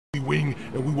wing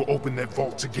and we will open that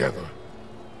vault together.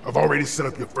 I've already set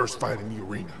up your first fight in the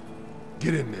arena.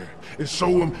 Get in there and show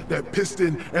him that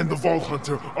Piston and the Vault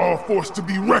Hunter are a force to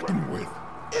be reckoned with.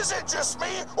 Is it just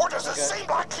me, or does it seem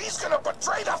like he's gonna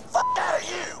betray the fuck out of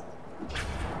you?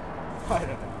 I don't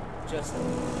know. Just...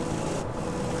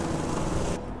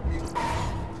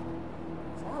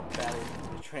 How bad is he to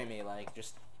betray me? Like,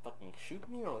 just fucking shoot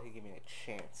me, or will he give me a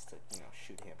chance to, you know,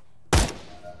 shoot him?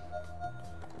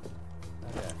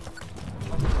 Okay.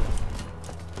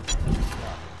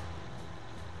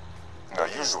 Now,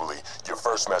 usually, your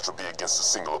first match will be against a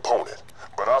single opponent.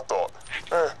 But I thought,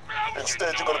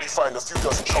 instead you're gonna be fighting a few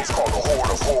dozen coats called the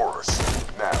Horde of Horrors.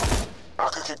 Now, I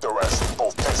could kick their ass with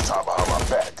both pants tied behind my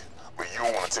back, but you'll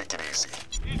want to take it easy.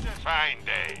 It's a fine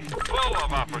day, full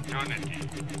of opportunity.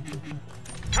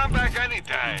 Come back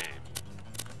anytime.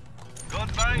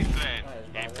 Goodbye, friend.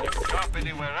 If you stop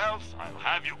anywhere else, I'll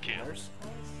have you killed. Nurse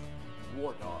Price?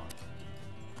 War Dog.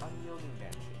 Unyielding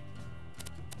Banshee.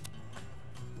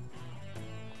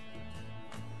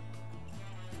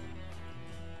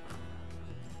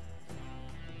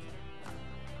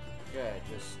 Okay,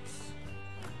 just...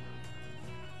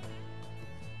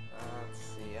 let's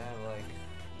see, I like...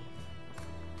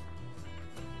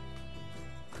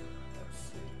 Let's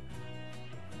see.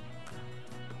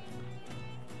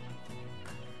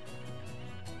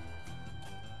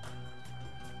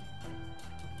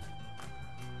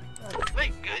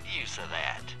 Make good use of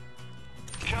that.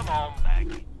 Come on back.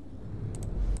 Give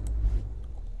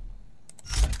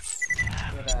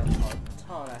that a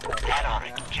ton of health. That ought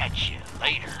to catch you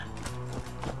later.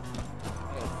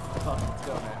 Oh, let's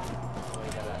go, man. Oh, we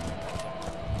gotta...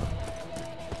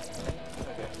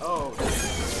 Okay. Oh,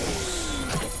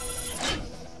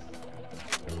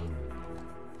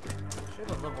 should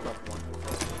have leveled up one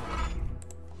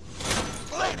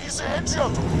before. Ladies and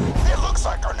gentlemen, it looks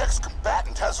like our next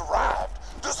combatant has arrived.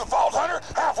 Does the Vault Hunter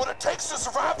have what it takes to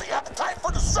survive the Appetite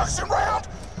for Destruction round?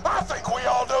 I think we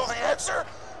all know the answer.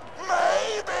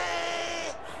 Maybe!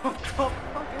 What the fuck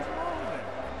is wrong with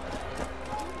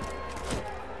it?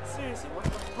 Seriously, what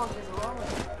the fuck is wrong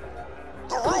with it?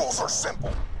 The rules are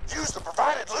simple. Use the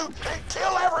provided loot and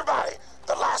kill everybody!